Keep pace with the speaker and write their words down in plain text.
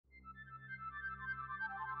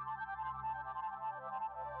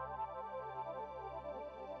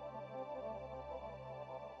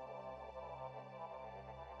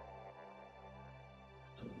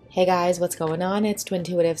Hey guys, what's going on? It's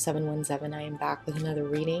Twintuitive717. I am back with another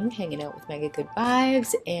reading, hanging out with Mega Good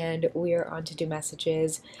Vibes, and we are on to do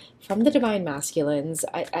messages from the Divine Masculines.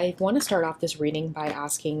 I want to start off this reading by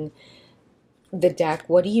asking the deck,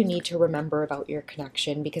 what do you need to remember about your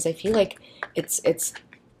connection? Because I feel like it's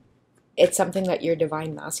something that your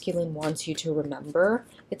Divine Masculine wants you to remember.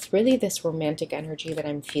 It's really this romantic energy that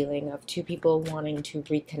I'm feeling of two people wanting to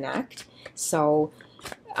reconnect. So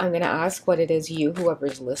I'm going to ask what it is you,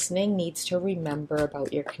 whoever's listening, needs to remember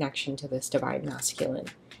about your connection to this Divine Masculine.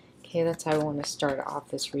 Okay, that's how I want to start off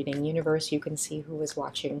this reading. Universe, you can see who is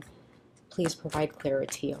watching. Please provide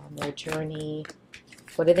clarity on their journey.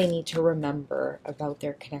 What do they need to remember about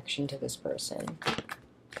their connection to this person?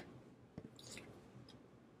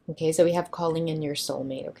 Okay, so we have calling in your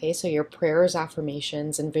soulmate. Okay, so your prayers,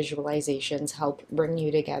 affirmations, and visualizations help bring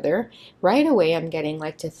you together. Right away, I'm getting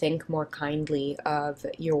like to think more kindly of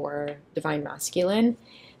your Divine Masculine.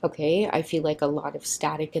 Okay, I feel like a lot of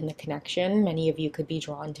static in the connection. Many of you could be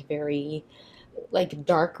drawn to very like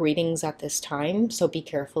dark readings at this time, so be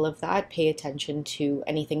careful of that. Pay attention to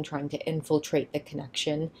anything trying to infiltrate the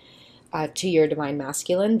connection to your Divine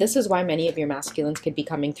Masculine. This is why many of your masculines could be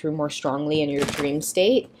coming through more strongly in your dream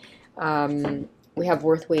state. We have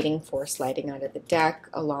worth waiting for sliding out of the deck,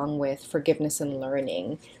 along with forgiveness and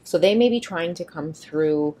learning. So they may be trying to come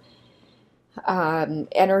through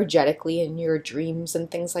energetically in your dreams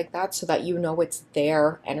and things like that, so that you know it's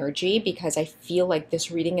their energy, because I feel like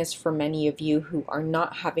this reading is for many of you who are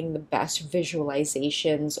not having the best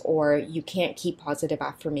visualizations, or you can't keep positive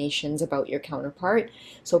affirmations about your counterpart.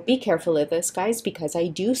 So be careful of this, guys, because I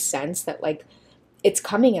do sense that like it's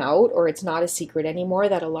coming out, or it's not a secret anymore,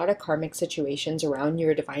 that a lot of karmic situations around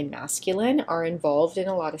your Divine Masculine are involved in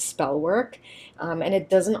a lot of spell work. And it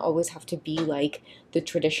doesn't always have to be like the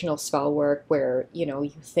traditional spell work where, you know,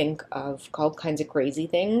 you think of all kinds of crazy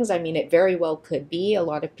things. I mean, it very well could be. A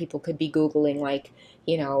lot of people could be Googling, like,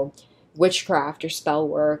 you know, witchcraft or spell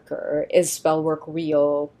work, or is spell work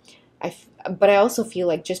real? But I also feel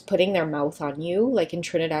like just putting their mouth on you, like in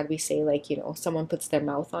Trinidad we say, like, you know, someone puts their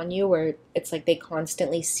mouth on you, where it's like they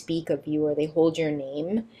constantly speak of you, or they hold your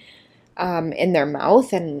name in their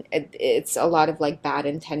mouth, and it's a lot of like bad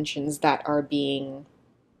intentions that are being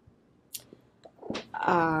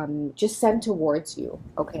just sent towards you.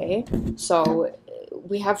 Okay, so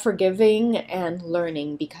we have forgiving and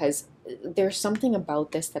learning, because there's something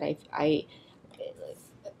about this that I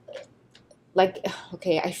like.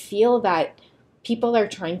 Okay, I feel that people are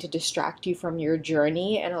trying to distract you from your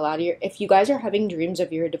journey, and a lot of your, if you guys are having dreams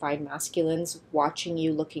of your Divine Masculines watching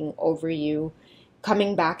you, looking over you,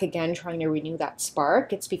 coming back again, trying to renew that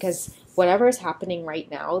spark, it's because whatever is happening right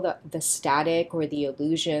now, the static or the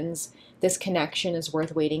illusions, this connection is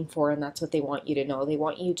worth waiting for, and that's what they want you to know. They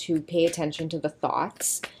want you to pay attention to the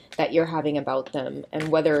thoughts that you're having about them, and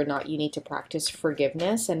whether or not you need to practice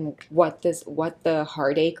forgiveness, and what the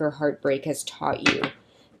heartache or heartbreak has taught you.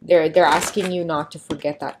 They're asking you not to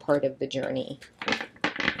forget that part of the journey.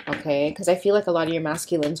 Okay, because I feel like a lot of your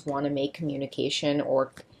masculines want to make communication,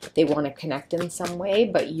 or they want to connect in some way,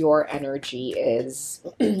 but your energy is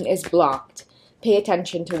is blocked. Pay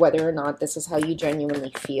attention to whether or not this is how you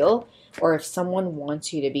genuinely feel, or if someone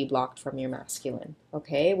wants you to be blocked from your masculine.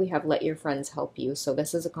 Okay, we have let your friends help you. So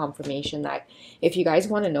this is a confirmation that if you guys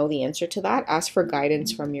want to know the answer to that, ask for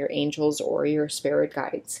guidance from your angels or your spirit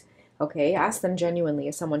guides. Okay, ask them genuinely,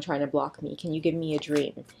 is someone trying to block me? Can you give me a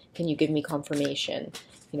dream? Can you give me confirmation?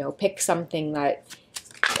 You know, pick something that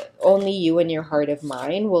only you and your heart of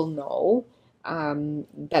mind will know,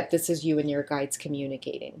 that this is you and your guides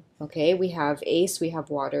communicating. Okay, we have Ace, we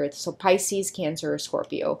have water, so Pisces, Cancer, or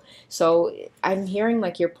Scorpio. So I'm hearing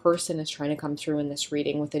like your person is trying to come through in this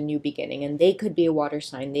reading with a new beginning, and they could be a water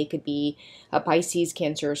sign, they could be a Pisces,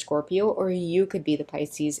 Cancer, or Scorpio, or you could be the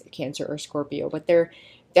Pisces, Cancer, or Scorpio, but they're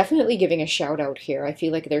definitely giving a shout out here. I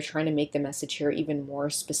feel like they're trying to make the message here even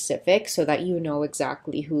more specific, so that you know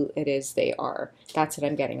exactly who it is they are. That's what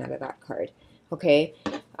I'm getting out of that card. Okay,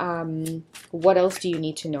 what else do you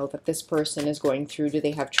need to know that this person is going through? Do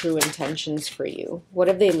they have true intentions for you? What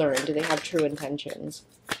have they learned? Do they have true intentions?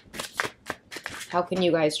 How can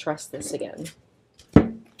you guys trust this again?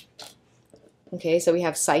 Okay, so we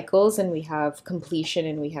have cycles, and we have completion,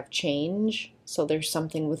 and we have change. So there's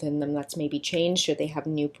something within them that's maybe changed, or they have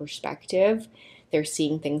new perspective. They're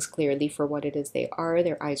seeing things clearly for what it is they are.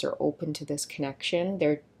 Their eyes are open to this connection.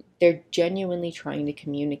 They're genuinely trying to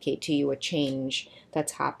communicate to you a change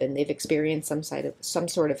that's happened. They've experienced some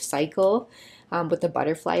sort of cycle. With the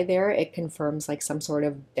butterfly there, it confirms like some sort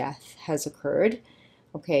of death has occurred.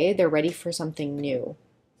 Okay, they're ready for something new.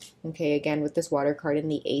 Okay, again, with this water card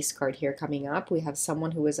and the ace card here coming up, we have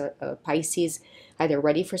someone who is a Pisces, either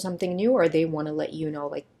ready for something new or they want to let you know,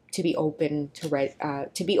 like, to be open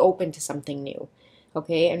to be open to something new.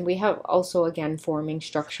 Okay, and we have also again forming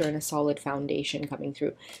structure and a solid foundation coming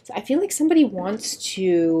through. So I feel like somebody wants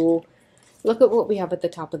to look at what we have at the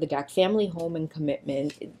top of the deck, family, home, and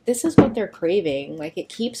commitment. This is what they're craving. Like, it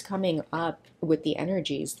keeps coming up with the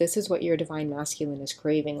energies. This is what your divine masculine is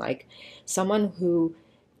craving. Like, someone who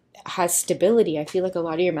has stability. I feel like a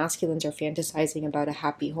lot of your masculines are fantasizing about a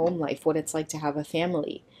happy home life, what it's like to have a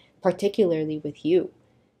family, particularly with you,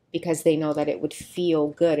 because they know that it would feel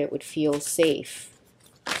good, it would feel safe.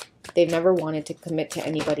 They've never wanted to commit to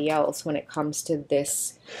anybody else when it comes to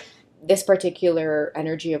this particular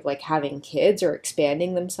energy of like having kids or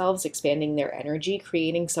expanding themselves, expanding their energy,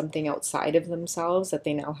 creating something outside of themselves that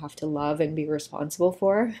they now have to love and be responsible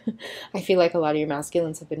for. I feel like a lot of your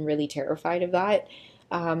masculines have been really terrified of that.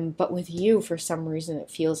 But with you, for some reason,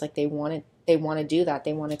 it feels like they want to do that.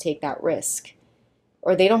 They want to take that risk.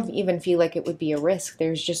 Or they don't even feel like it would be a risk.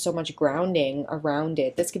 There's just so much grounding around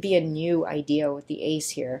it. This could be a new idea with the ace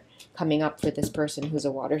here coming up for this person who's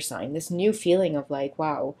a water sign. This new feeling of like,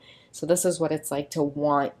 wow, so this is what it's like to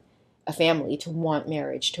want a family, to want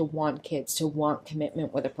marriage, to want kids, to want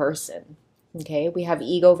commitment with a person. Okay, we have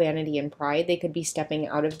ego, vanity, and pride. They could be stepping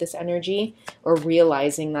out of this energy or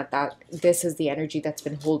realizing that this is the energy that's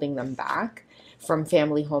been holding them back from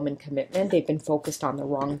family, home, and commitment. They've been focused on the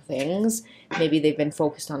wrong things. Maybe they've been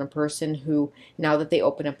focused on a person who, now that they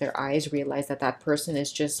open up their eyes, realize that that person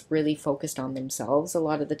is just really focused on themselves a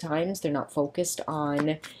lot of the times. They're not focused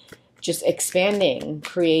on just expanding,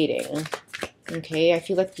 creating. Okay, I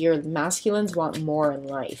feel like your masculines want more in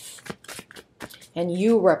life. And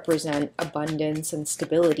you represent abundance and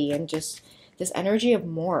stability and just this energy of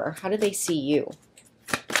more. How do they see you?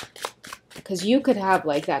 Because you could have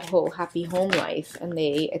like that whole happy home life and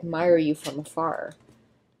they admire you from afar.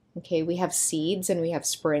 Okay, we have seeds and we have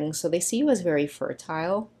springs. So they see you as very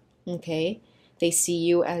fertile. Okay, they see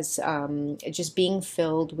you as just being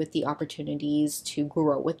filled with the opportunities to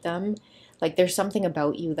grow with them. Like there's something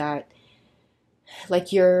about you that,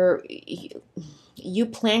 like you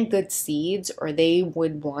plant good seeds, or they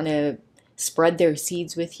would want to spread their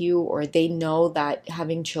seeds with you, or they know that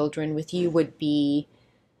having children with you would be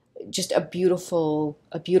just a beautiful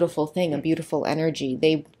thing, a beautiful energy.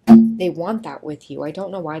 They want that with you. I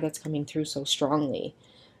don't know why that's coming through so strongly.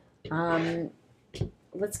 Um,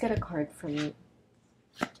 let's get a card from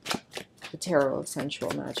the Tarot of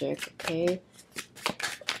Sensual Magic, okay?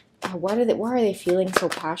 Why are they feeling so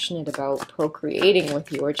passionate about procreating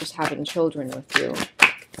with you or just having children with you?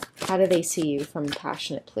 How do they see you from a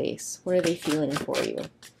passionate place? What are they feeling for you?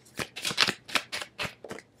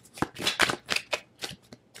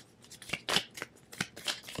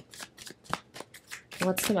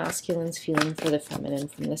 What's the masculine's feeling for the feminine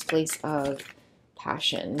from this place of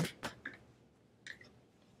passion?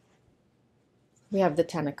 We have the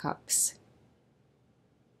Ten of Cups.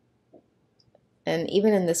 And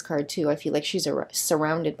even in this card too, I feel like she's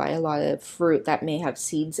surrounded by a lot of fruit that may have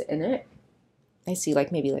seeds in it. I see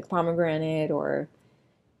like maybe like pomegranate or,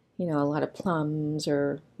 a lot of plums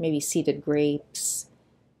or maybe seeded grapes.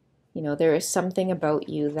 There is something about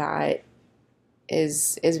you that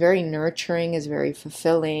is very nurturing, is very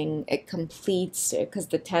fulfilling. It completes, because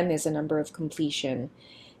the 10 is a number of completion.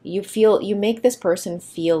 You make this person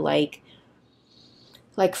feel like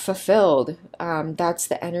fulfilled. That's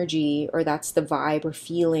the energy, or that's the vibe or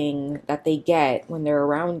feeling that they get when they're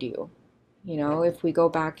around you. If we go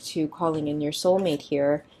back to calling in your soulmate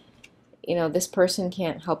here, this person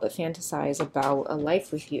can't help but fantasize about a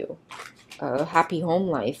life with you, a happy home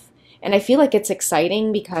life. And I feel like it's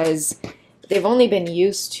exciting because they've only been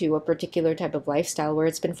used to a particular type of lifestyle where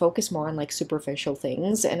it's been focused more on like superficial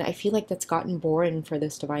things. And I feel like that's gotten boring for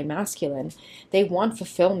this divine masculine. They want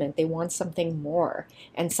fulfillment. They want something more.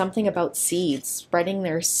 And something about seeds, spreading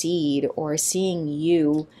their seed, or seeing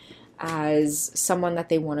you as someone that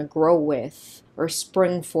they want to grow with or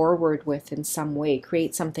spring forward with in some way,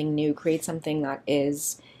 create something new, create something that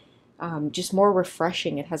is just more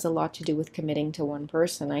refreshing. It has a lot to do with committing to one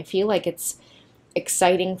person. I feel like it's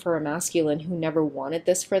exciting for a masculine who never wanted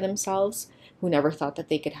this for themselves, who never thought that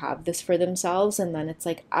they could have this for themselves, and then it's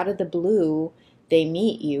like out of the blue they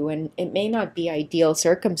meet you, and it may not be ideal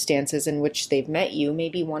circumstances in which they've met you.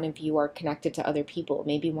 Maybe one of you are connected to other people,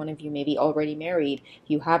 maybe one of you may be already married,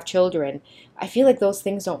 you have children. I feel like those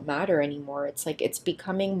things don't matter anymore. It's like it's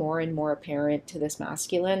becoming more and more apparent to this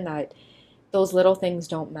masculine that those little things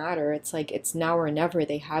don't matter. It's like it's now or never.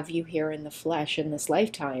 They have you here in the flesh in this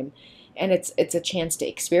lifetime. and it's a chance to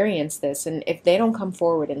experience this. And if they don't come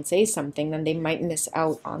forward and say something, then they might miss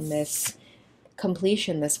out on this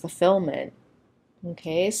completion, this fulfillment.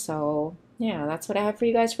 Okay, so yeah, that's what I have for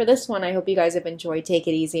you guys for this one. I hope you guys have enjoyed. Take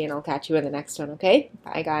it easy, and I'll catch you in the next one, okay?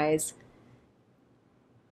 Bye, guys.